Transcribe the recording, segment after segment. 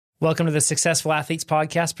Welcome to the Successful Athletes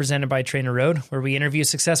Podcast presented by Trainer Road, where we interview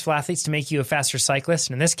successful athletes to make you a faster cyclist,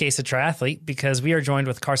 and in this case, a triathlete, because we are joined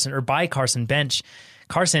with by Carson Bench.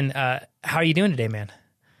 Carson, how are you doing today, man?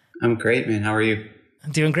 I'm great, man. How are you?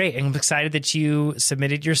 I'm doing great. I'm excited that you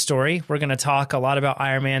submitted your story. We're going to talk a lot about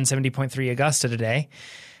Ironman 70.3 Augusta today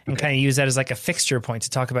and kind of use that as like a fixture point to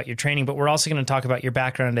talk about your training. But we're also going to talk about your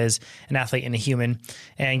background as an athlete and a human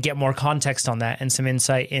and get more context on that and some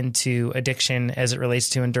insight into addiction as it relates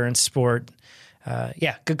to endurance sport.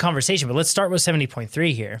 Good conversation. But let's start with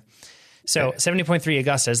 70.3 here. So 70.3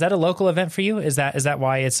 Augusta, is that a local event for you? Is that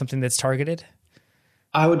why it's something that's targeted?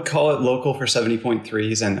 I would call it local for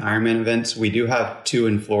 70.3s and Ironman events. We do have two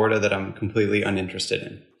in Florida that I'm completely uninterested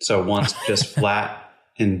in. So one's just flat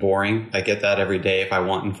and boring. I get that every day if I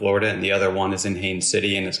want in Florida. And the other one is in Haines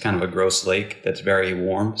City, and it's kind of a gross lake that's very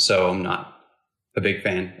warm. So I'm not a big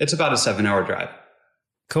fan. It's about a 7-hour drive.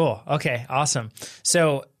 Cool. Okay. Awesome.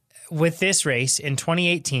 So with this race in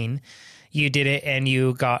 2018, you did it and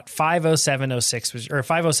you got 5:07:06 or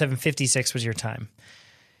 5:07:56 was your time.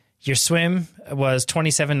 Your swim was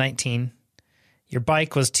 27:19. Your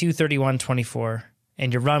bike was 2:31:24.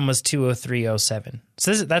 And your run was 2:03:07.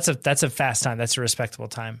 So that's a fast time. That's a respectable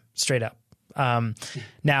time, straight up.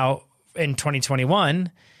 Now, in 2021,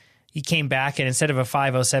 you came back and instead of a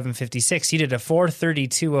 5:07:56, you did a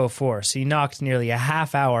 4:32:04. So you knocked nearly a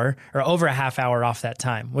half hour or over a half hour off that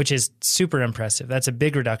time, which is super impressive. That's a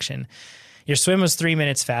big reduction. Your swim was 3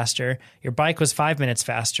 minutes faster. Your bike was 5 minutes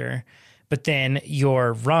faster. But then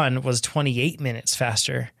your run was 28 minutes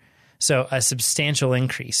faster. So a substantial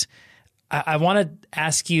increase. I want to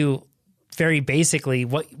ask you very basically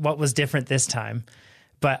what was different this time,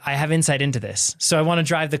 but I have insight into this. So I want to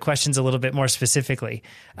drive the questions a little bit more specifically.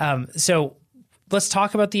 So let's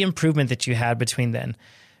talk about the improvement that you had between then.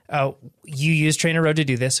 You used Trainer Road to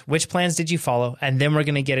do this. Which plans did you follow? And then we're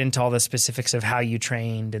going to get into all the specifics of how you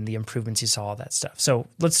trained and the improvements you saw, all that stuff. So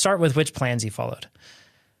let's start with which plans you followed.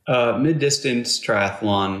 Mid-distance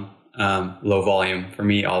triathlon, low volume for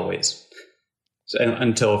me always.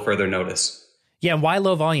 Until further notice. Yeah, why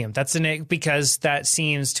low volume? Because that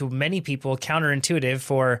seems to many people counterintuitive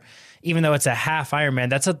for, even though it's a half Ironman,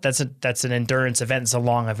 that's an endurance event. It's a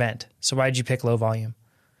long event. So why did you pick low volume?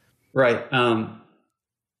 Right.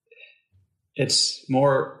 It's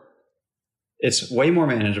way more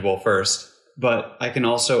manageable first, but I can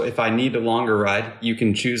also, if I need a longer ride, you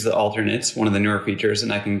can choose the alternates, one of the newer features,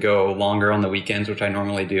 and I can go longer on the weekends, which I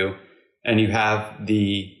normally do. And you have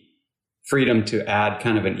the freedom to add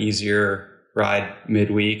kind of an easier ride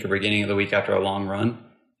midweek or beginning of the week after a long run.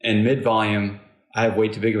 And mid-volume, I have way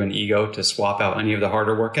too big of an ego to swap out any of the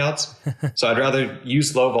harder workouts. So I'd rather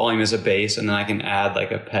use low volume as a base, and then I can add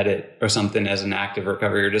like a pedit or something as an active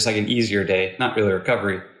recovery, or just like an easier day, not really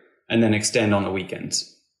recovery, and then extend on the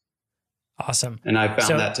weekends. Awesome. And I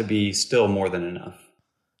found that to be still more than enough.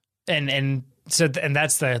 And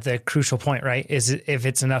that's the crucial point, right? Is if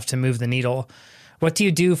it's enough to move the needle. What do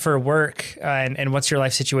you do for work, and what's your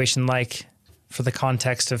life situation like for the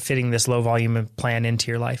context of fitting this low volume plan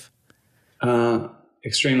into your life?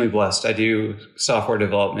 Extremely blessed. I do software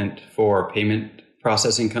development for a payment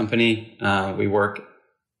processing company. We work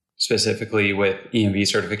specifically with EMV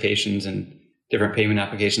certifications and different payment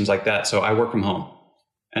applications like that. So I work from home,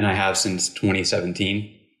 and I have since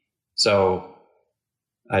 2017. So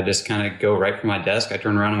I just kind of go right from my desk. I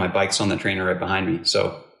turn around and my bike's on the trainer right behind me.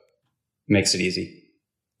 So makes it easy.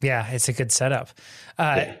 Yeah, it's a good setup.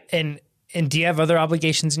 And do you have other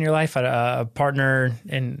obligations in your life, a partner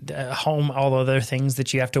and a home, all other things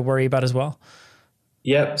that you have to worry about as well?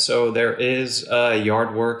 Yep. So there is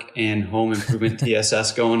yard work and home improvement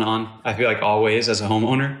TSS going on. I feel like always as a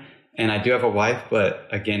homeowner. And I do have a wife, but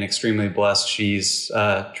again, extremely blessed. She's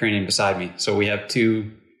training beside me. So we have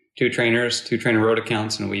two trainers, two Trainer Road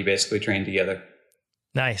accounts, and we basically train together.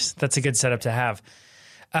 Nice. That's a good setup to have.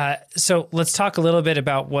 So let's talk a little bit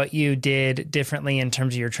about what you did differently in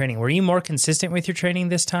terms of your training. Were you more consistent with your training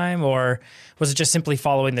this time, or was it just simply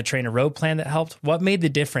following the Trainer Road plan that helped? What made the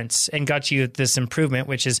difference and got you this improvement,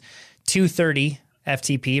 which is 230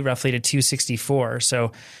 FTP roughly to 264?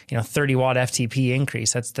 So, 30 watt FTP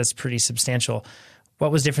increase. That's pretty substantial.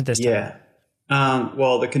 What was different this time? Yeah.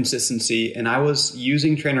 Well, the consistency, and I was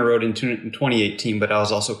using Trainer Road in 2018, but I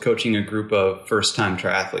was also coaching a group of first-time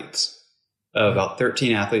triathletes. About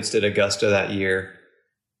 13 athletes did Augusta that year.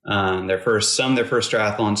 Some their first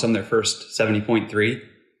triathlon, some their first 70.3.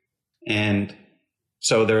 And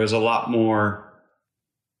so there was a lot more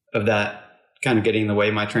of that kind of getting in the way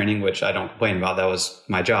of my training, which I don't complain about. That was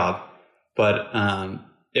my job. But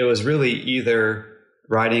it was really either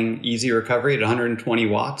riding easy recovery at 120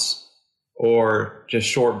 watts or just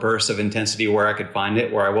short bursts of intensity where I could find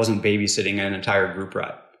it, where I wasn't babysitting an entire group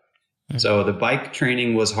ride. Mm-hmm. So the bike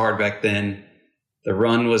training was hard back then. The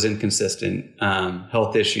run was inconsistent.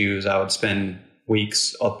 Health issues. I would spend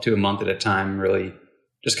weeks up to a month at a time, really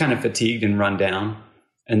just kind of fatigued and run down.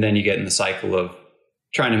 And then you get in the cycle of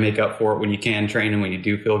trying to make up for it when you can train and when you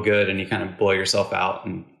do feel good, and you kind of blow yourself out.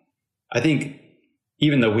 And I think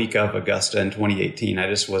even the week of Augusta in 2018, I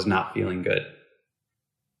just was not feeling good.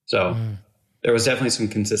 So there was definitely some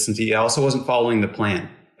consistency. I also wasn't following the plan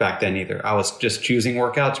back then either. I was just choosing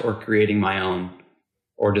workouts or creating my own,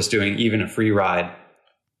 or just doing even a free ride,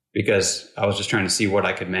 because I was just trying to see what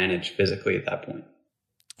I could manage physically at that point.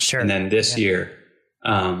 Sure. And then this year,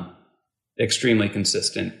 extremely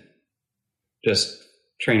consistent, just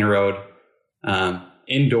trainer rode,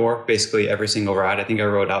 indoor, basically every single ride. I think I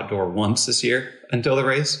rode outdoor once this year until the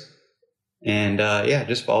race. And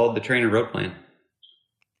just followed the trainer road plan.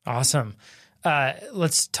 Awesome.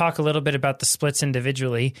 Let's talk a little bit about the splits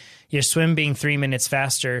individually. Your swim being 3 minutes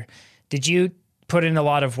faster. Did you put in a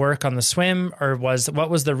lot of work on the swim, or what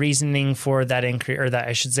was the reasoning for that increase, or that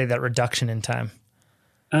I should say that reduction in time?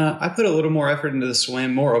 I put a little more effort into the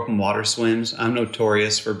swim, more open water swims. I'm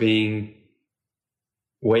notorious for being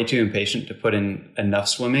way too impatient to put in enough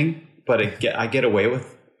swimming, but I get away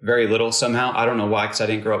with very little somehow. I don't know why, because I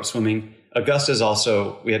didn't grow up swimming. Augusta's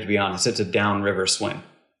also, we have to be honest, it's a downriver swim.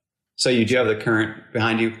 So you do have the current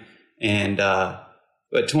behind you. And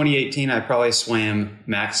but 2018, I probably swam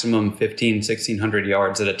maximum 1,600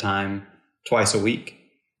 yards at a time, twice a week.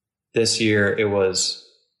 This year, it was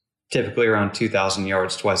typically around 2,000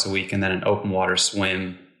 yards twice a week, and then an open water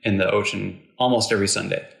swim in the ocean almost every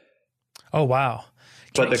Sunday. Oh, wow.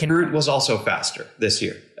 But the current was also faster this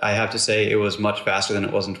year. I have to say it was much faster than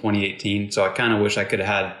it was in 2018. So I kind of wish I could have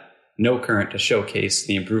had no current to showcase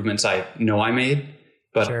the improvements I know I made,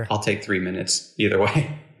 but sure. I'll take 3 minutes either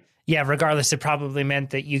way. Yeah, regardless, it probably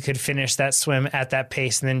meant that you could finish that swim at that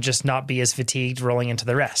pace and then just not be as fatigued rolling into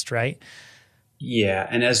the rest, right? Yeah,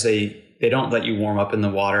 and as they don't let you warm up in the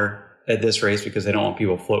water at this race because they don't want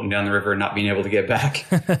people floating down the river and not being able to get back.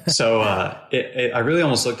 So I really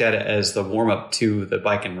almost looked at it as the warm up to the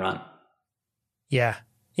bike and run. Yeah.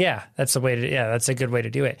 Yeah. That's that's a good way to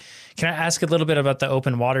do it. Can I ask a little bit about the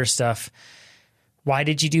open water stuff? Why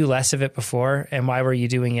did you do less of it before, and why were you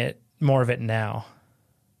doing more of it now?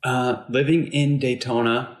 Living in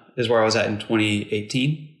Daytona is where I was at in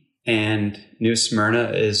 2018, and New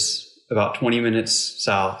Smyrna is about 20 minutes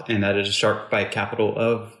south, and that is a shark bite capital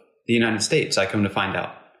of the United States, I come to find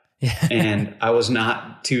out. And I was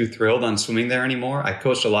not too thrilled on swimming there anymore. I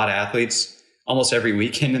coached a lot of athletes almost every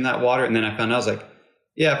weekend in that water. And then I found out, I was like,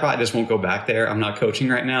 yeah, I probably just won't go back there. I'm not coaching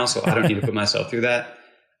right now, so I don't need to put myself through that.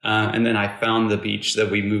 And then I found the beach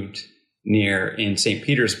that we moved near in St.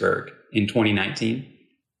 Petersburg in 2019.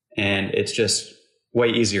 And it's just way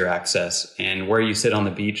easier access. And where you sit on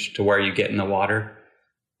the beach to where you get in the water,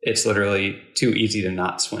 it's literally too easy to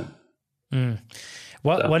not swim. Mm.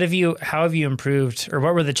 How have you improved, or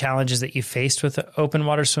what were the challenges that you faced with open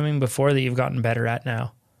water swimming before that you've gotten better at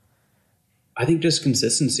now? I think just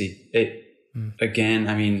consistency. Again,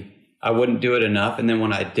 I mean, I wouldn't do it enough. And then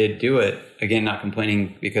when I did do it, again, not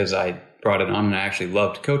complaining because I brought it on and I actually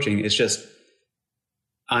loved coaching. It's just,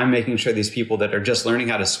 I'm making sure these people that are just learning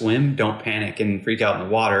how to swim don't panic and freak out in the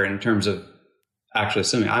water in terms of actually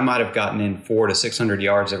swimming. I might have gotten in 400 to 600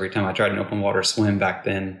 yards every time I tried an open water swim back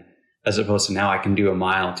then, as opposed to now I can do a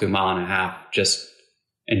mile to a mile and a half, just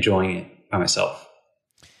enjoying it by myself.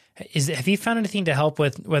 Have you found anything to help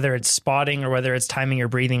with whether it's spotting or whether it's timing your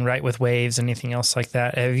breathing right with waves, anything else like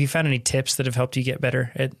that? Have you found any tips that have helped you get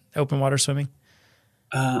better at open water swimming?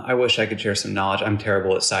 I wish I could share some knowledge. I'm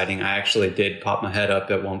terrible at sighting. I actually did pop my head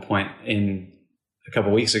up at one point a couple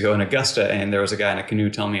of weeks ago in Augusta, and there was a guy in a canoe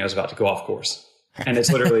telling me I was about to go off course. And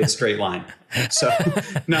it's literally a straight line. So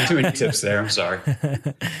not too many tips there. I'm sorry.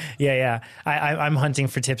 Yeah. I'm hunting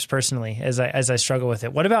for tips personally as I struggle with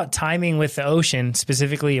it. What about timing with the ocean,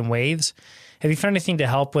 specifically in waves? Have you found anything to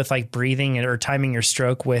help with like breathing or timing your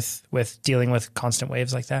stroke with dealing with constant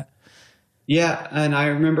waves like that? Yeah. And I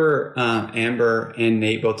remember Amber and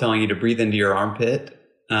Nate both telling you to breathe into your armpit.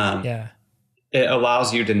 Yeah. It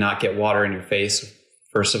allows you to not get water in your face,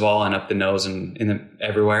 first of all, and up the nose and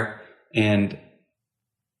everywhere. And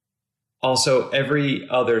also, every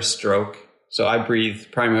other stroke, so I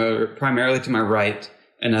breathe primarily to my right,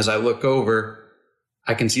 and as I look over,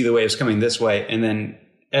 I can see the waves coming this way, and then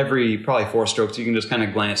every probably 4 strokes, you can just kind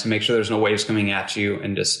of glance and make sure there's no waves coming at you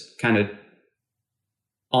and just kind of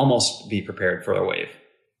almost be prepared for a wave.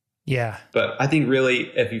 Yeah. But I think really,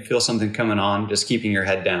 if you feel something coming on, just keeping your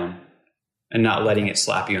head down and not letting it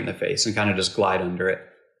slap you in the face and kind of just glide under it.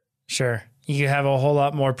 Sure. You have a whole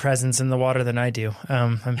lot more presence in the water than I do.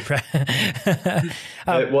 It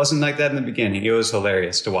wasn't like that in the beginning. It was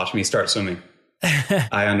hilarious to watch me start swimming.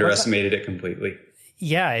 I underestimated it completely.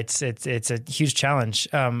 Yeah, it's a huge challenge.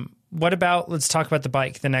 What about, let's talk about the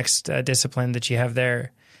bike, the next discipline that you have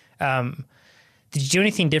there. Did you do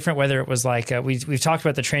anything different? Whether it was like, we've talked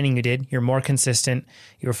about the training you did, you're more consistent,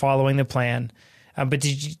 you were following the plan. But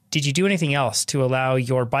did you do anything else to allow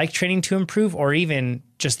your bike training to improve, or even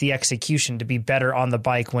just the execution to be better on the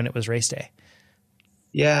bike when it was race day?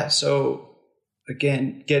 Yeah. So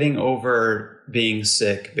again, getting over being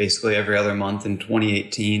sick basically every other month in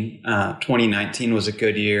 2018, 2019 was a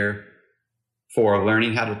good year for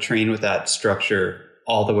learning how to train with that structure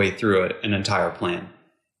all the way through it, an entire plan.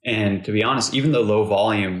 And to be honest, even the low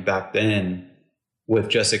volume back then with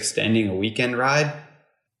just extending a weekend ride,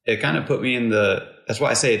 it kind of put me in that's why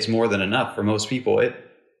I say it's more than enough for most people.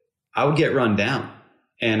 I would get run down,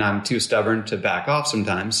 and I'm too stubborn to back off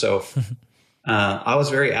sometimes. So I was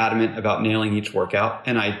very adamant about nailing each workout,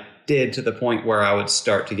 and I did, to the point where I would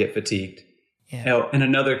start to get fatigued. Yeah. And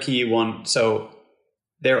another key one, so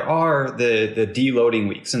there are the deloading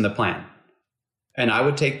weeks in the plan. And I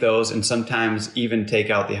would take those and sometimes even take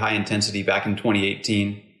out the high intensity back in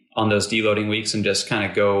 2018 on those deloading weeks and just kind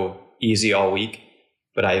of go easy all week.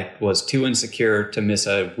 But I was too insecure to miss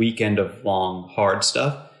a weekend of long, hard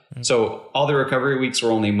stuff. Mm-hmm. So all the recovery weeks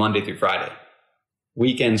were only Monday through Friday.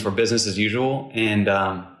 Weekends were business as usual. And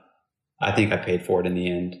I think I paid for it in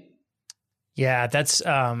the end. Yeah, that's,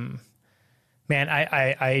 man,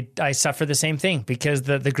 I suffer the same thing, because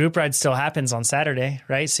the group ride still happens on Saturday,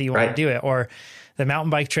 right? So you want to do it. Or the mountain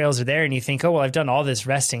bike trails are there and you think, oh, well, I've done all this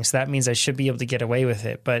resting, so that means I should be able to get away with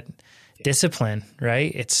it. But discipline,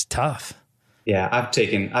 right? It's tough. Yeah, I've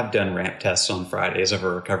done ramp tests on Fridays of a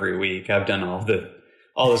recovery week. I've done all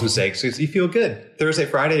those mistakes. You feel good. Thursday,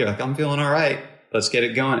 Friday, you're like, I'm feeling all right. Let's get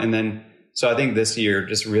it going. And then, so I think this year,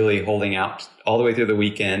 just really holding out all the way through the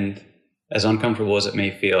weekend, as uncomfortable as it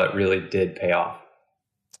may feel, it really did pay off.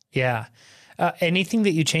 Yeah. Anything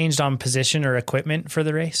that you changed on position or equipment for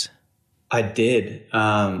the race? I did.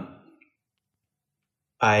 I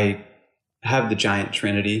have the Giant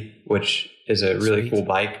Trinity, which is a really cool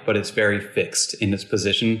bike, but it's very fixed in its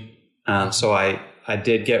position. So I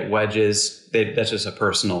did get wedges. That's just a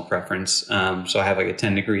personal preference. So I have like a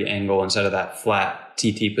 10-degree angle instead of that flat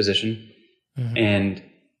TT position. Mm-hmm. And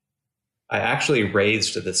I actually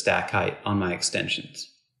raised the stack height on my extensions.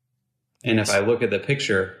 And if I look at the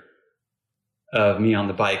picture of me on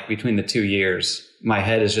the bike between the 2 years, my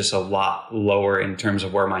head is just a lot lower in terms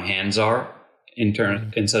of where my hands are,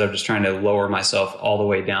 instead of just trying to lower myself all the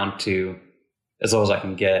way down to as low as I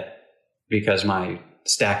can get, because my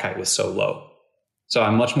stack height was so low. So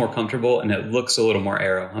I'm much more comfortable, and it looks a little more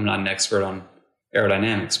aero. I'm not an expert on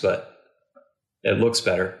aerodynamics, but it looks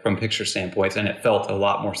better from picture standpoints, and it felt a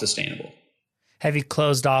lot more sustainable. Have you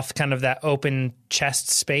closed off kind of that open chest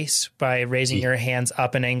space by raising your hands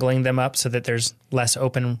up and angling them up so that there's less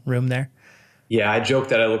open room there? Yeah, I joke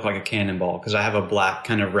that I look like a cannonball because I have a black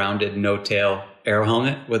kind of rounded no-tail aero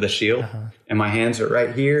helmet with a shield, and my hands are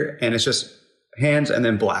right here, and it's just hands and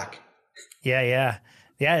then black. Yeah.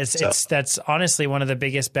 That's honestly one of the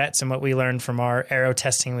biggest bets, and what we learned from our aero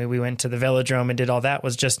testing. We went to the velodrome and did all that,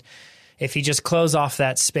 was just, if you just close off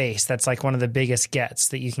that space, that's like one of the biggest gets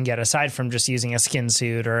that you can get, aside from just using a skin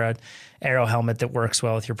suit or an aero helmet that works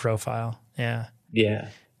well with your profile. Yeah.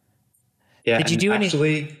 Did you do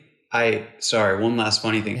anything? One last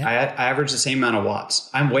funny thing. Yeah. I averaged the same amount of watts.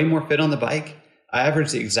 I'm way more fit on the bike. I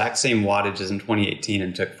averaged the exact same wattages in 2018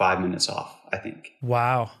 and took 5 minutes off, I think.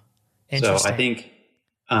 Wow. Interesting. So I think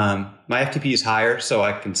my FTP is higher, so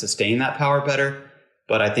I can sustain that power better.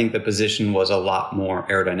 But I think the position was a lot more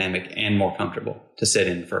aerodynamic and more comfortable to sit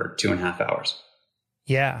in for 2.5 hours.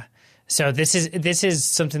 Yeah. So this is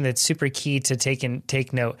something that's super key to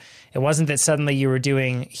take note. It wasn't that suddenly you were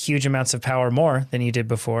doing huge amounts of power more than you did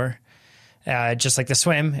before. Just like the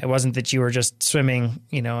swim, it wasn't that you were just swimming,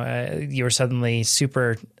 you were suddenly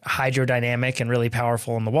super hydrodynamic and really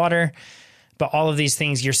powerful in the water. But all of these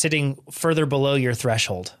things, you're sitting further below your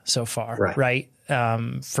threshold so far, right?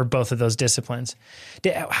 For both of those disciplines.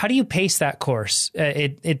 How do you pace that course?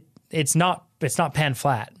 It's not pan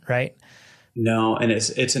flat, right? No, and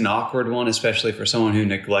it's an awkward one, especially for someone who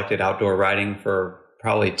neglected outdoor riding for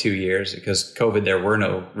probably 2 years, because COVID, there were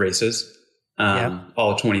no races.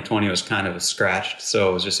 All of 2020 was kind of scratched.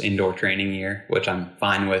 So it was just indoor training year, which I'm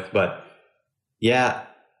fine with. But yeah,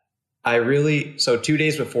 so 2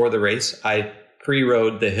 days before the race, I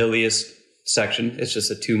pre-rode the hilliest section. It's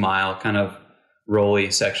just a 2 mile kind of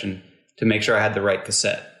rolly section. to make sure I had the right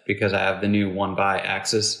cassette, because I have the new 1x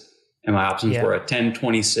axis and my options were a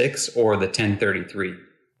 1026 or the 1033.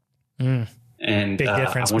 And big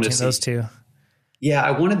difference between those two. Yeah,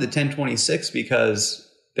 I wanted the 1026 because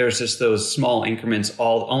there's just those small increments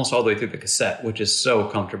almost all the way through the cassette, which is so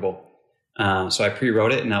comfortable. So I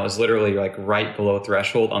pre-wrote it, and I was literally like right below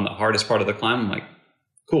threshold on the hardest part of the climb. I'm like,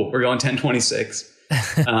 cool, we're going 1026.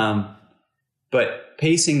 But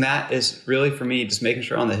pacing that is really, for me, just making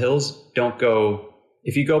sure on the hills,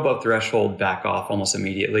 if you go above threshold, back off almost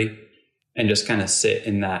immediately and just kind of sit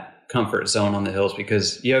in that comfort zone on the hills,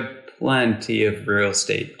 because you have plenty of real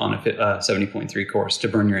estate on a 70.3 course to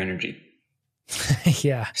burn your energy.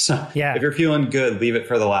 Yeah. So yeah. If you're feeling good, leave it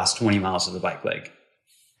for the last 20 miles of the bike leg.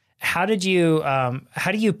 How do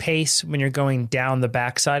you pace when you're going down the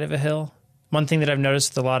backside of a hill? One thing that I've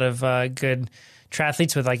noticed with a lot of good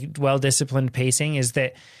triathletes with like well-disciplined pacing is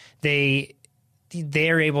that they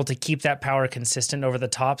are able to keep that power consistent over the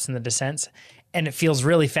tops and the descents. And it feels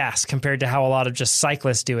really fast compared to how a lot of just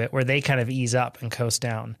cyclists do it, where they kind of ease up and coast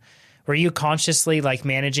down. Were you consciously like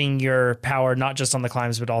managing your power, not just on the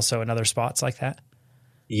climbs, but also in other spots like that?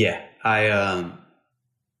 Yeah.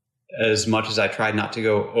 As much as I tried not to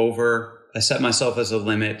go over, I set myself as a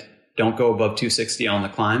limit. Don't go above 260 on the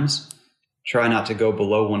climbs. Try not to go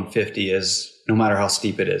below 150 no matter how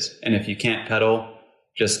steep it is. And if you can't pedal,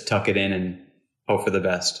 just tuck it in and hope for the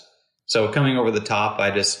best. So coming over the top,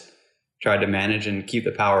 I just tried to manage and keep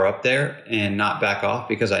the power up there and not back off,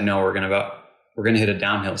 because I know we're going to hit a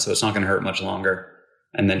downhill, so it's not going to hurt much longer.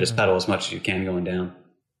 And then just pedal as much as you can going down.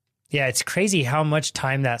 Yeah, it's crazy how much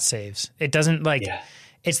time that saves. It doesn't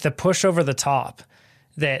it's the push over the top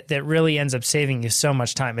that really ends up saving you so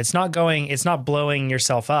much time. It's not blowing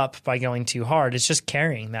yourself up by going too hard. It's just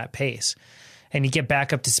carrying that pace, and you get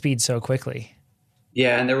back up to speed so quickly.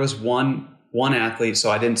 Yeah. And there was one athlete.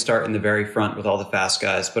 So I didn't start in the very front with all the fast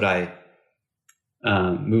guys, but I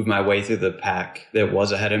moved my way through the pack that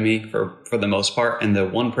was ahead of me for the most part. And the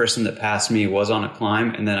one person that passed me was on a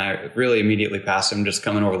climb. And then I really immediately passed him just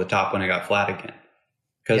coming over the top when I got flat again.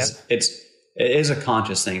 Because it is a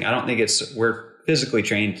conscious thing. I don't think we're physically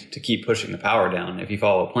trained to keep pushing the power down if you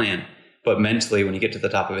follow a plan. But mentally, when you get to the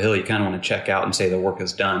top of a hill, you kind of want to check out and say the work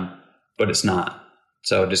is done, but it's not.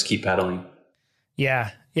 So just keep pedaling.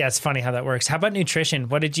 Yeah. Yeah. It's funny how that works. How about nutrition?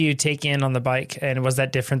 What did you take in on the bike? And was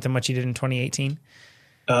that different than what you did in 2018?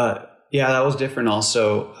 Yeah, that was different.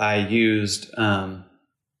 Also, I used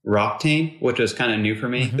Roctane, which was kind of new for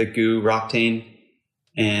me, the GU Roctane.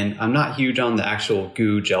 And I'm not huge on the actual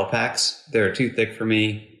GU gel packs. They're too thick for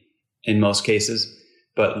me in most cases,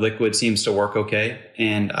 but liquid seems to work okay.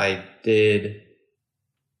 And there's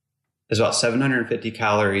about 750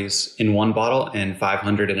 calories in one bottle and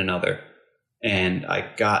 500 in another. And I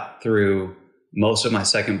got through most of my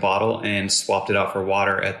second bottle and swapped it out for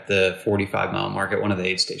water at the 45-mile mark at one of the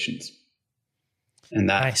aid stations. And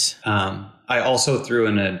that, nice. I also threw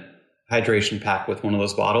in a hydration pack with one of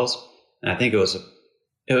those bottles. And I think it was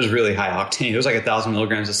really high octane. It was like 1,000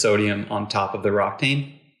 milligrams of sodium on top of the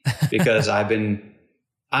Roctane, because I'm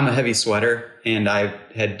a heavy sweater, and I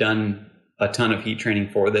had done a ton of heat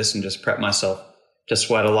training for this and just prepped myself to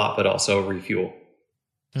sweat a lot, but also refuel.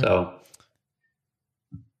 So.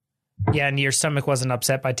 Yeah. And your stomach wasn't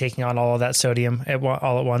upset by taking on all of that sodium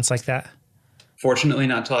all at once like that? Fortunately,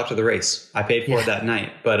 not till after the race. I paid for it that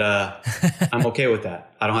night, but I'm okay with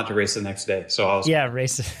that. I don't have to race the next day. So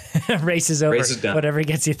race is over. Race is done. Whatever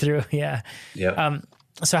gets you through. Yeah. Yeah.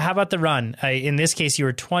 So how about the run? In this case, you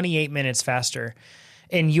were 28 minutes faster.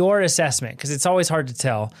 In your assessment, because it's always hard to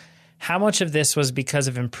tell, how much of this was because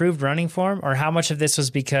of improved running form, or how much of this was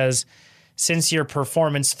because, since your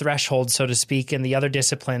performance threshold, so to speak, in the other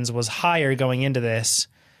disciplines was higher going into this,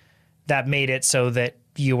 that made it so that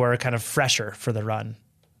you were kind of fresher for the run?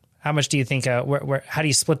 How much do you think, how do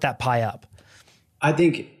you split that pie up? I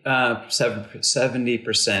think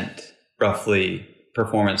 70% roughly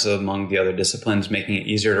performance among the other disciplines, making it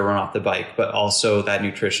easier to run off the bike, but also that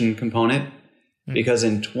nutrition component. Because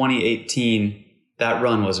in 2018, that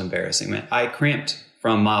run was embarrassing, man. I cramped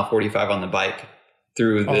from mile 45 on the bike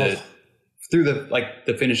through the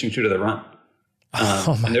finishing shoot of the run.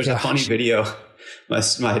 And there's a funny video. My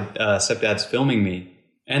stepdad's filming me,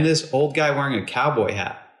 and this old guy wearing a cowboy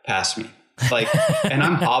hat passed me. And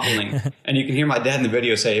I'm hobbling, and you can hear my dad in the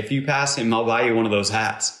video say, "If you pass him, I'll buy you one of those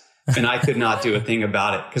hats." And I could not do a thing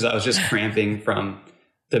about it because I was just cramping from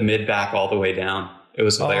the mid back all the way down. It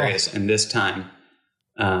was hilarious. And this time,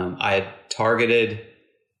 I had targeted,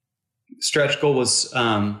 stretch goal was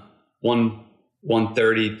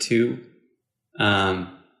 132.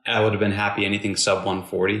 I would have been happy anything sub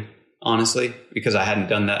 140 honestly, because I hadn't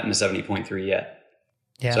done that in the 70.3 yet.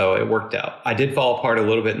 Yeah. So it worked out. I did fall apart a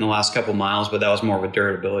little bit in the last couple miles, but that was more of a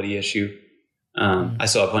durability issue. I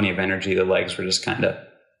still have plenty of energy. The legs were just kind of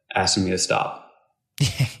asking me to stop.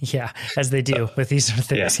 Yeah, as they do with these sort of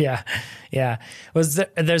things. Yeah. Was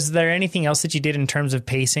there anything else that you did in terms of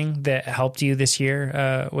pacing that helped you this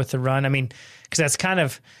year with the run? I mean, because that's kind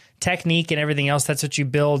of technique and everything else. That's what you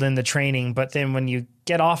build in the training. But then when you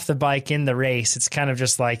get off the bike in the race, it's kind of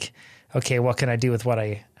just like, okay, what can I do with what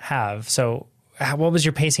I have? So what was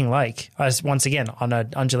your pacing like? Once again, on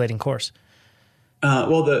an undulating course.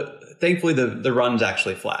 Thankfully the run's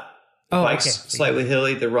actually flat. The bike's slightly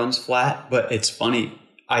hilly, the run's flat, but it's funny.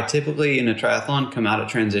 I typically in a triathlon come out of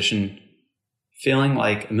transition feeling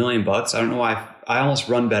like $1,000,000. I don't know why. I almost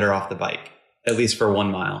run better off the bike, at least for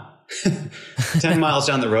 1 mile. 10 miles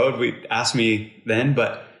down the road, we asked me then,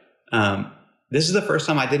 but this is the first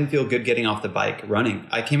time I didn't feel good getting off the bike running.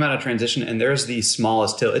 I came out of transition and there's the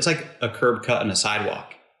smallest hill. It's like a curb cut and a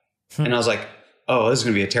sidewalk. And I was like, oh, this is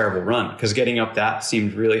going to be a terrible run, because getting up that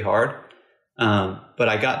seemed really hard. But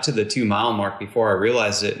I got to the 2 mile mark before I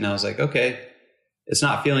realized it. And I was like, okay, it's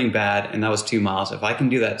not feeling bad. And that was 2 miles. If I can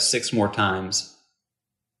do that 6 more times,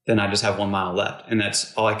 then I just have 1 mile left. And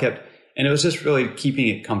that's all I kept. And it was just really keeping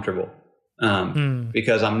it comfortable.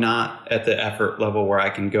 Because I'm not at the effort level where I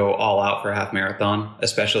can go all out for a half marathon,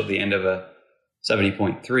 especially at the end of a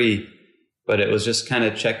 70.3. But it was just kind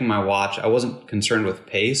of checking my watch. I wasn't concerned with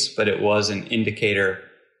pace, but it was an indicator.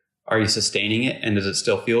 Are you sustaining it? And does it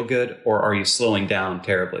still feel good? Or are you slowing down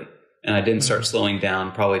terribly? And I didn't start slowing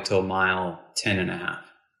down probably till mile 10 and a half.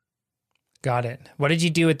 Got it. What did you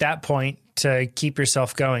do at that point to keep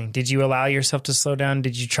yourself going? Did you allow yourself to slow down?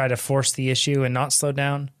 Did you try to force the issue and not slow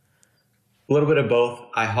down? A little bit of both.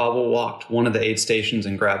 I hobble walked one of the aid stations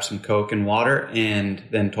and grabbed some Coke and water, and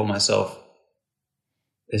then told myself,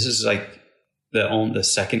 this is like the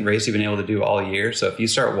second race you've been able to do all year. So if you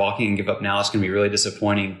start walking and give up now, it's going to be really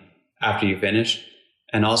disappointing after you finish.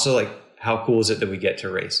 And also, like, how cool is it that we get to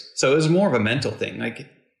race? So it was more of a mental thing. Like,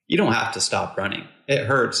 you don't have to stop running. It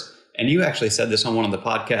hurts. And you actually said this on one of the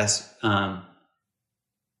podcasts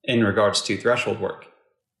in regards to threshold work.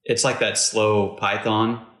 It's like that slow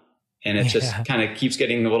Python, and it just kind of keeps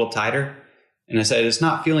getting a little tighter. And I said, it's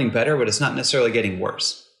not feeling better, but it's not necessarily getting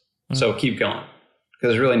worse. So keep going,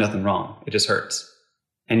 because there's really nothing wrong. It just hurts.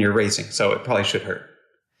 And you're racing, so it probably should hurt.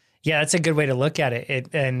 Yeah, that's a good way to look at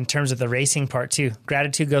it in terms of the racing part too.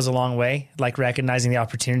 Gratitude goes a long way. Like, recognizing the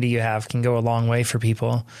opportunity you have can go a long way for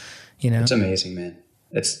people. You know, it's amazing, man.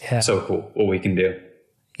 It's so cool what we can do.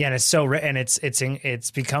 Yeah, and it's so and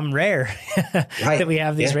it's become rare that we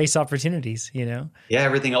have these race opportunities. You know. Yeah,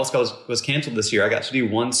 everything else was canceled this year. I got to do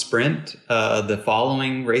one sprint. The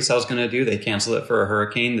following race I was going to do, they canceled it for a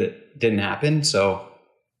hurricane that didn't happen. So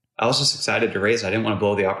I was just excited to race. I didn't want to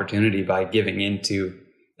blow the opportunity by giving into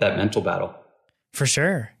that mental battle. For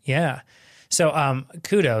sure. Yeah. So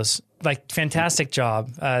kudos, like, fantastic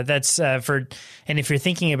job. That's and if you're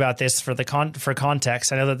thinking about this for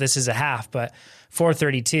context, I know that this is a half, but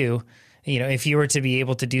 4:32, you know, if you were to be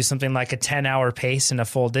able to do something like a 10-hour pace in a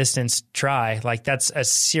full distance try, like, that's a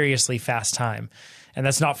seriously fast time. And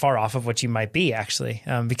that's not far off of what you might be, actually,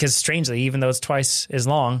 because strangely, even though it's twice as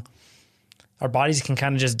long, our bodies can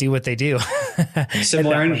kind of just do what they do.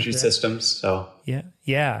 Similar energy systems. So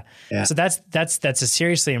yeah. So that's a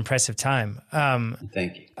seriously impressive time.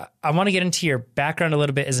 Thank you. I want to get into your background a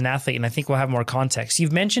little bit as an athlete, and I think we'll have more context.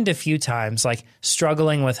 You've mentioned a few times, like,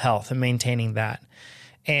 struggling with health and maintaining that.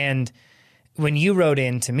 And when you wrote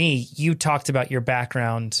in to me, you talked about your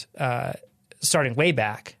background starting way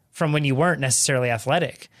back from when you weren't necessarily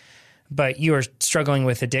athletic, but you were struggling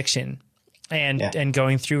with addiction and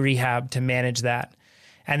going through rehab to manage that.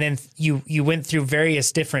 And then you went through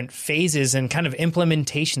various different phases and kind of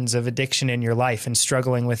implementations of addiction in your life and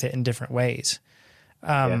struggling with it in different ways.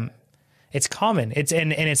 It's common. It's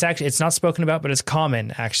actually, it's not spoken about, but it's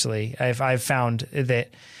common, actually. I've found that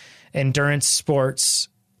endurance sports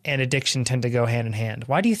and addiction tend to go hand in hand.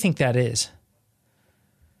 Why do you think that is?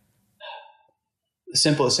 The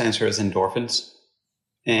simplest answer is endorphins.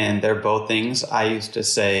 And they're both things. I used to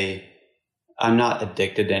say, I'm not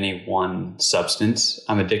addicted to any one substance.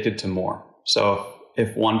 I'm addicted to more. So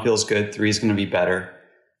if one feels good, 3 is going to be better.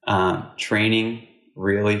 Training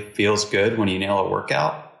really feels good when you nail a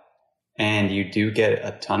workout, and you do get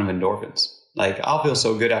a ton of endorphins. Like, I'll feel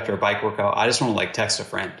so good after a bike workout. I just want to, like, text a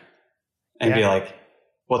friend and be like,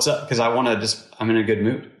 what's up? Because I'm in a good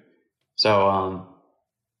mood. So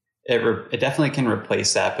it definitely can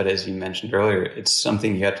replace that. But as you mentioned earlier, it's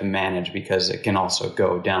something you have to manage, because it can also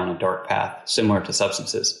go down a dark path similar to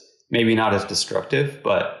substances. Maybe not as destructive,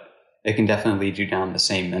 but it can definitely lead you down the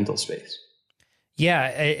same mental space.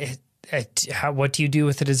 Yeah. What do you do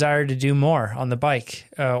with the desire to do more on the bike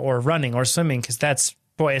or running or swimming? Because that's,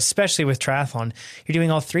 boy, especially with triathlon, you're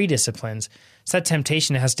doing all three disciplines. So that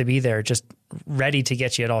temptation has to be there, just ready to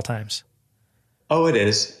get you at all times. Oh, it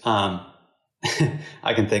is. I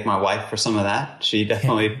can thank my wife for some of that. She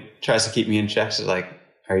definitely tries to keep me in check. She's like,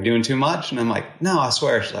 "Are you doing too much?" And I'm like, "No, I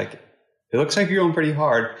swear." She's like, "It looks like you're going pretty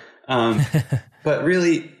hard." But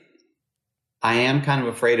really, I am kind of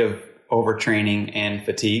afraid of overtraining and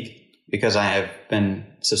fatigue because I have been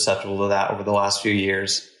susceptible to that over the last few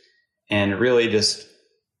years. And really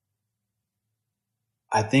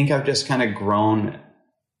I think I've just kind of grown,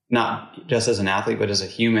 not just as an athlete, but as a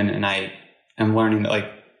human. And I am learning that,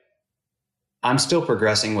 like, I'm still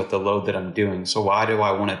progressing with the load that I'm doing. So why do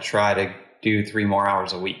I want to try to do 3 more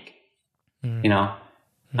hours a week? Mm. You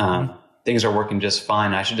know, things are working just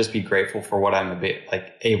fine. I should just be grateful for what I'm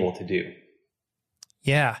able to do.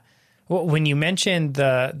 Yeah. Well, when you mentioned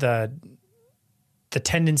the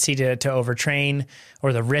tendency to overtrain,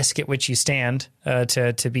 or the risk at which you stand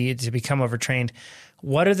to become overtrained,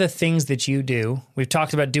 what are the things that you do? We've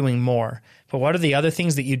talked about doing more, but what are the other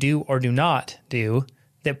things that you do or do not do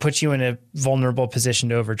that puts you in a vulnerable position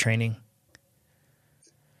to overtraining?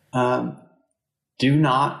 Do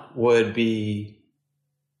not would be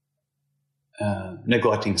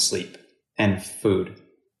neglecting sleep and food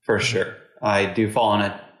for sure. I do fall on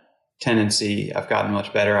a tendency. I've gotten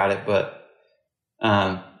much better at it, but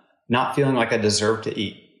not feeling like I deserve to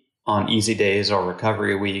eat on easy days or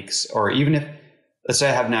recovery weeks, or even if, let's say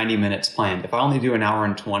I have 90 minutes planned. If I only do an hour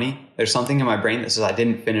and 20, there's something in my brain that says I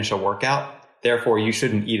didn't finish a workout. Therefore, you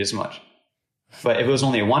shouldn't eat as much. But if it was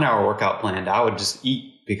only a 1 hour workout planned, I would just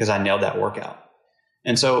eat because I nailed that workout.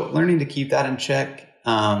 And so learning to keep that in check,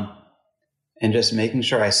 and just making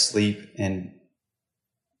sure I sleep and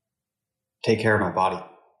take care of my body.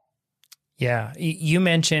 Yeah. You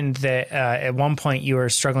mentioned that at one point you were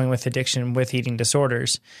struggling with addiction with eating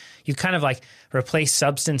disorders. You kind of like replaced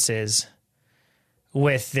substances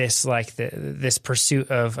with this, like this pursuit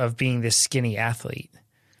of being this skinny athlete.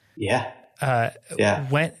 Yeah.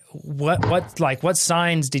 What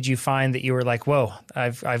signs did you find that you were like, whoa,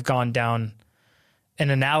 I've gone down an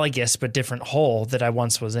analogous but different hole that I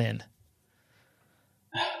once was in?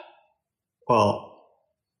 Well,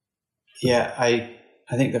 yeah, I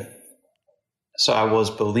think so I was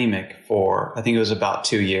bulimic for, I think it was about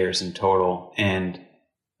 2 years in total. And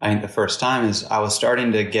I think the first time is I was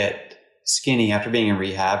starting to get skinny after being in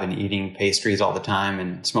rehab and eating pastries all the time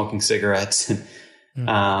and smoking cigarettes.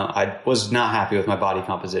 I was not happy with my body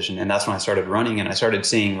composition. And that's when I started running and I started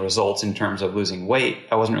seeing results in terms of losing weight.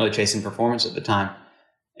 I wasn't really chasing performance at the time.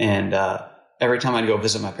 And every time I'd go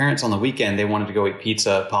visit my parents on the weekend, they wanted to go eat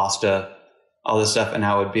pizza, pasta, all this stuff. And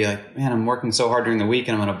I would be like, man, I'm working so hard during the week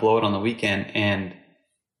and I'm going to blow it on the weekend. And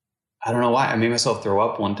I don't know why. I made myself throw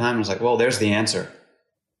up one time. I was like, well, there's the answer.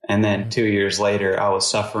 And then 2 years later, I was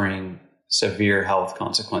suffering severe health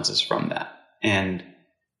consequences from that. And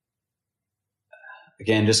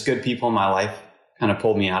again, just good people in my life kind of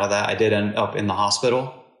pulled me out of that. I did end up in the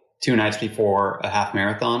hospital 2 nights before a half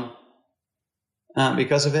marathon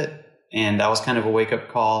because of it. And that was kind of a wake-up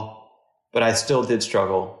call. But I still did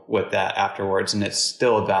struggle with that afterwards, and it's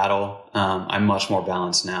still a battle. I'm much more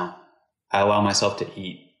balanced now. I allow myself to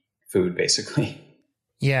eat food, basically.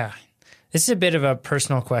 Yeah. This is a bit of a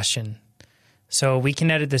personal question, so we can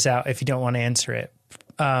edit this out if you don't want to answer it.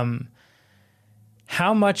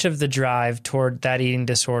 How much of the drive toward that eating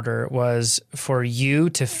disorder was for you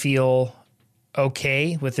to feel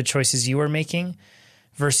okay with the choices you were making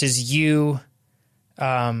versus you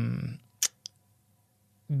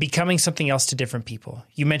becoming something else to different people?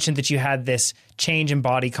 You mentioned that you had this change in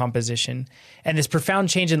body composition and this profound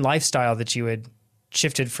change in lifestyle that you had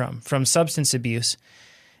shifted from substance abuse.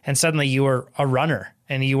 And suddenly you were a runner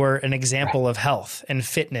and you were an example of health and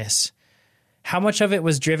fitness. How much of it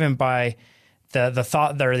was driven by the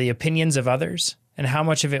thought or the opinions of others? And how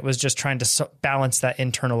much of it was just trying to balance that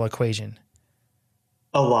internal equation?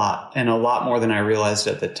 A lot, and a lot more than I realized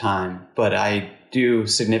at the time. But I do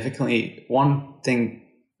significantly, one thing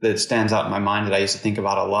that stands out in my mind that I used to think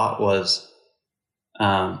about a lot was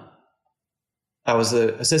I was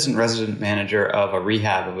the assistant resident manager of a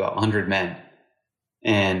rehab of about 100 men.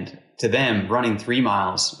 And to them, running 3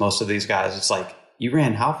 miles, most of these guys, it's like, you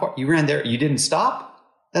ran how far? You ran there? You didn't stop?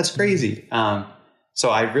 That's crazy. So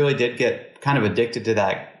I really did get kind of addicted to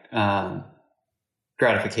that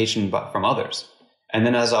gratification from others. And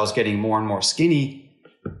then as I was getting more and more skinny,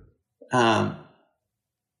 I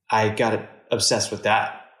got obsessed with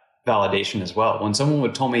that validation as well. When someone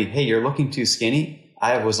would tell me, hey, you're looking too skinny,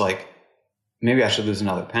 I was like, maybe I should lose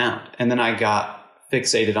another pound. And then I got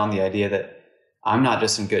fixated on the idea that I'm not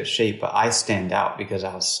just in good shape, but I stand out because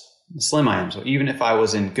how slim I am. So even if I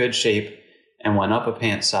was in good shape and went up a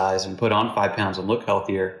pant size and put on 5 pounds and look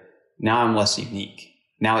healthier, now I'm less unique.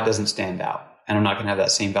 Now it doesn't stand out, and I'm not going to have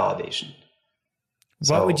that same validation.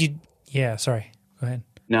 What would you? Yeah, sorry. Go ahead.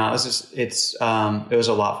 No, it was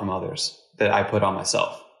a lot from others that I put on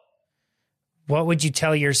myself. What would you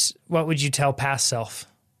tell past self?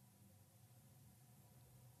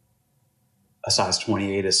 A size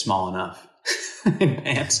 28 is small enough in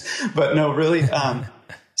pants, but no, really,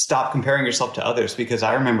 stop comparing yourself to others, because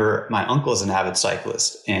I remember my uncle is an avid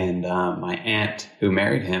cyclist, and my aunt who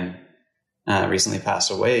married him recently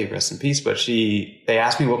passed away, rest in peace. But they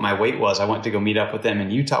asked me what my weight was. I went to go meet up with them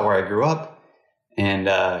in Utah where I grew up and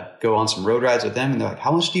go on some road rides with them. And they're like,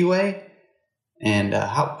 how much do you weigh? And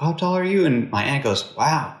how tall are you? And my aunt goes,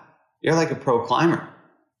 wow, you're like a pro climber.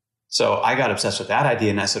 So I got obsessed with that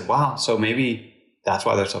idea, and I said, wow, so maybe that's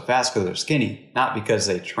why they're so fast, because they're skinny, not because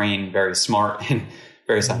they train very smart and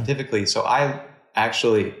very scientifically. So I'm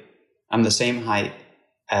the same height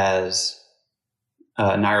as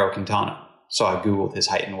Nairo Quintana. So I Googled his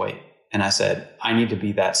height and weight, and I said, I need to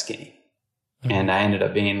be that skinny. Mm-hmm. And I ended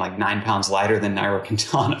up being like 9 pounds lighter than Nairo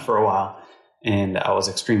Quintana for a while. And I was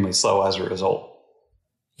extremely slow as a result.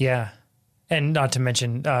 Yeah. And not to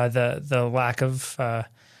mention the lack of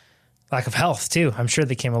health too. I'm sure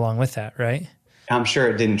they came along with that, right? I'm sure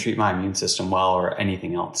it didn't treat my immune system well or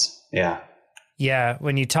anything else. Yeah. Yeah.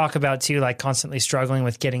 When you talk about too, like constantly struggling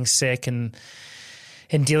with getting sick and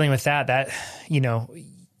dealing with that,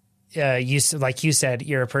 like you said,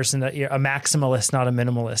 you're a person that you're a maximalist, not a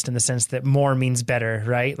minimalist, in the sense that more means better,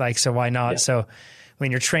 right? Like, so why not? Yeah. So when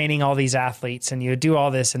you're training all these athletes and you do all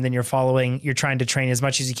this, and then you're trying to train as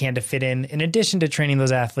much as you can to fit in addition to training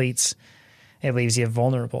those athletes, it leaves you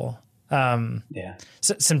vulnerable. So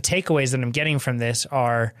some takeaways that I'm getting from this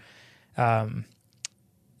are,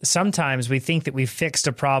 sometimes we think that we've fixed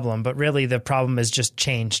a problem, but really the problem is just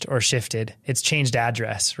changed or shifted. It's changed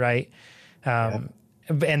address, right?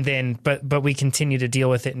 And then, but we continue to deal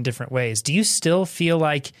with it in different ways. Do you still feel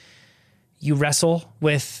like you wrestle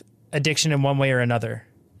with addiction in one way or another?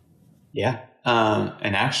 Yeah.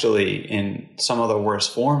 And actually in some of the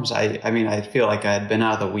worst forms, I feel like I had been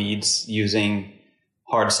out of the weeds using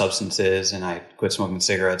hard substances, and I quit smoking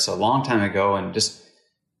cigarettes a long time ago, and just,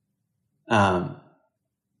 all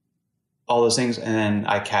those things. And then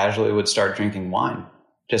I casually would start drinking wine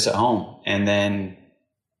just at home. And then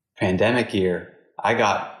pandemic year, I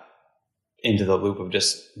got into the loop of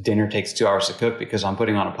just dinner takes 2 hours to cook because I'm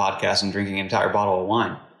putting on a podcast and drinking an entire bottle of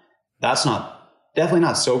wine. That's definitely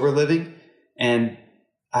not sober living. And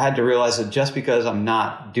I had to realize that just because I'm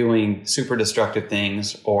not doing super destructive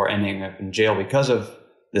things or ending up in jail because of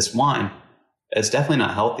this wine, it's definitely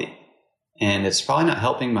not healthy. And it's probably not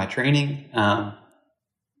helping my training.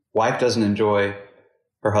 Wife doesn't enjoy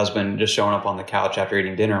her husband just showing up on the couch after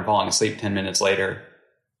eating dinner and falling asleep 10 minutes later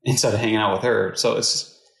instead of hanging out with her. So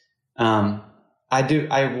it's, I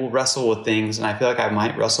will wrestle with things, and I feel like I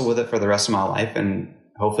might wrestle with it for the rest of my life. And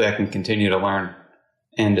hopefully I can continue to learn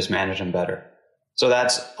and just manage them better. So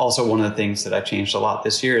that's also one of the things that I changed a lot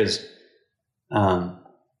this year is, I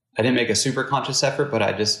didn't make a super conscious effort, but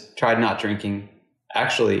I just tried not drinking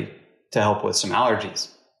actually to help with some allergies,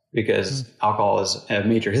 because alcohol is a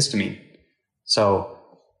major histamine. So,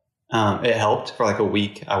 it helped for like a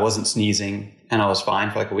week. I wasn't sneezing and I was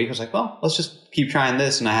fine for like a week. I was like, well, let's just keep trying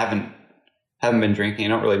this. And I haven't been drinking. I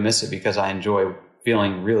don't really miss it because I enjoy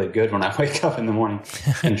feeling really good when I wake up in the morning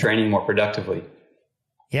and training more productively.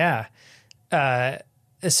 Yeah.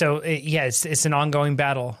 It's an ongoing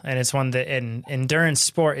battle, and it's one that endurance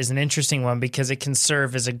sport is an interesting one because it can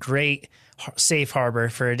serve as a great safe harbor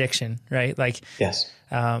for addiction, right? Like, yes.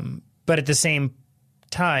 But at the same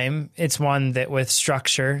time, it's one that with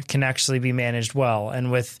structure can actually be managed well,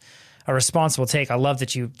 and with a responsible take. I love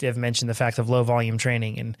that you have mentioned the fact of low volume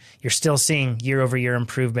training, and you're still seeing year over year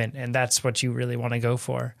improvement, and that's what you really want to go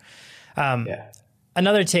for.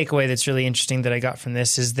 Another takeaway that's really interesting that I got from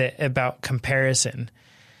this is that about comparison,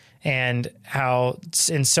 and how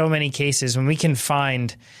in so many cases when we can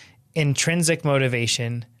find intrinsic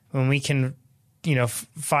motivation, when we can,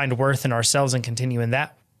 find worth in ourselves and continue in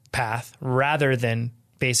that path rather than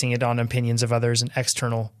basing it on opinions of others and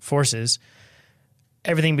external forces,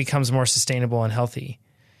 everything becomes more sustainable and healthy.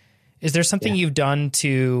 Is there something you've done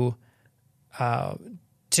to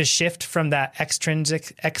shift from that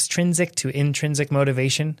extrinsic to intrinsic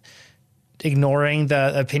motivation, ignoring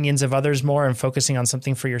the opinions of others more and focusing on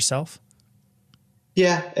something for yourself?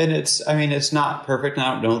 Yeah. And it's not perfect. And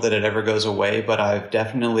I don't know that it ever goes away, but I've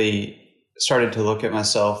definitely started to look at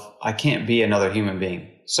myself, I can't be another human being.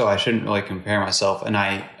 So I shouldn't really compare myself. And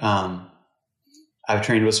I've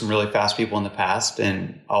trained with some really fast people in the past,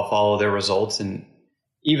 and I'll follow their results. And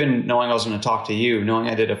even knowing I was going to talk to you, knowing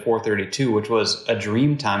I did a 4:32, which was a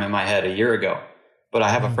dream time in my head a year ago. But I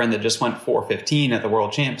have a friend that just went 4:15 at the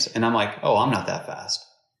World Champs, and I'm like, oh, I'm not that fast.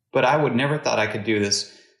 But I would never thought I could do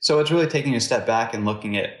this. So it's really taking a step back and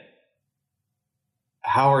looking at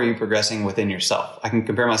how are you progressing within yourself. I can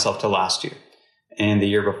compare myself to last year and the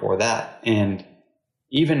year before that. And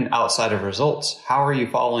even outside of results, how are you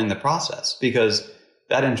following the process? Because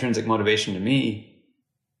that intrinsic motivation to me,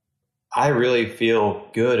 I really feel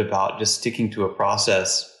good about just sticking to a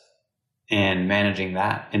process and managing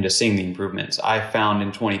that and just seeing the improvements. I found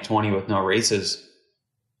in 2020 with no races,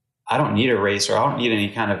 I don't need a race, or I don't need any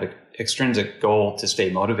kind of extrinsic goal to stay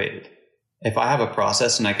motivated. If I have a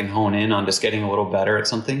process and I can hone in on just getting a little better at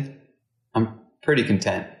something, I'm pretty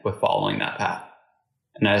content with following that path.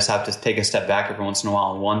 And I just have to take a step back every once in a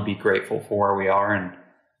while and, one, be grateful for where we are and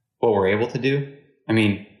what we're able to do. I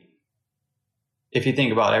mean, if you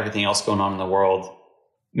think about everything else going on in the world,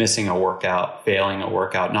 missing a workout, failing a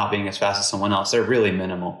workout, not being as fast as someone else, they're really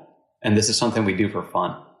minimal. And this is something we do for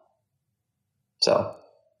fun. So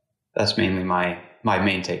that's mainly my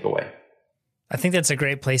main takeaway. I think that's a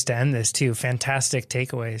great place to end this too. Fantastic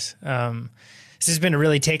takeaways. This has been a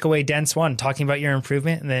really takeaway dense one, talking about your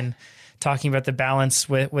improvement and then talking about the balance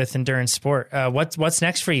with endurance sport. What's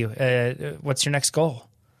next for you? What's your next goal?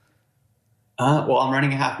 Well, I'm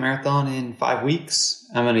running a half marathon in 5 weeks.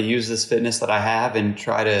 I'm going to use this fitness that I have and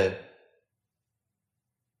try to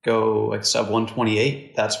go like sub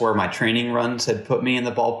 128. That's where my training runs had put me in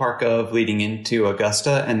the ballpark of leading into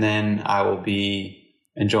Augusta. And then I will be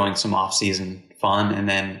enjoying some off-season fun. And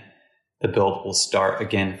then the build will start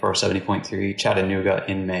again for 70.3 Chattanooga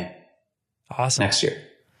in May. Awesome. Next year.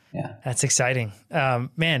 Yeah. That's exciting.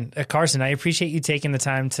 Man, Carson, I appreciate you taking the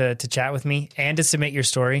time to chat with me and to submit your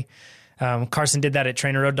story. Carson did that at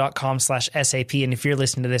trainerroad.com/SAP. And if you're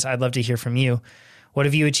listening to this, I'd love to hear from you. What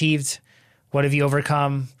have you achieved? What have you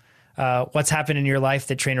overcome? What's happened in your life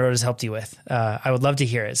that Trainer Road has helped you with? I would love to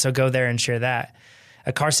hear it. So go there and share that.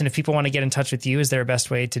 Carson, if people want to get in touch with you, is there a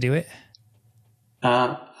best way to do it?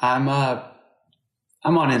 I'm on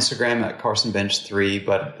Instagram at CarsonBench3,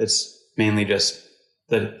 but it's mainly just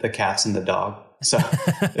the cats and the dog. So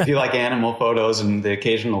if you like animal photos and the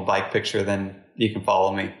occasional bike picture, then you can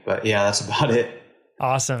follow me. But yeah, that's about it.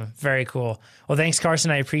 Awesome. Very cool. Well, thanks,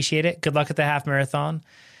 Carson. I appreciate it. Good luck at the half marathon.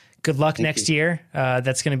 Good luck next year.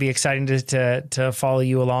 That's going to be exciting to follow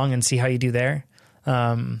you along and see how you do there.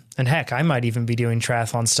 And heck, I might even be doing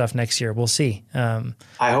triathlon stuff next year. We'll see. I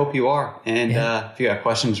hope you are. And if you got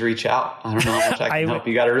questions, reach out. I don't know how much I can help.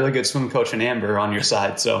 You got a really good swim coach in Amber on your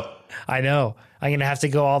side. So I know I'm going to have to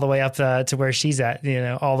go all the way up to where she's at,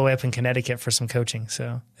 all the way up in Connecticut for some coaching.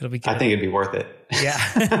 So it'll be good. I think it'd be worth it. Yeah,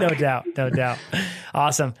 no doubt. No doubt.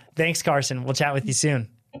 Awesome. Thanks, Carson. We'll chat with you soon.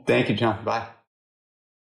 Thank you, John. Bye.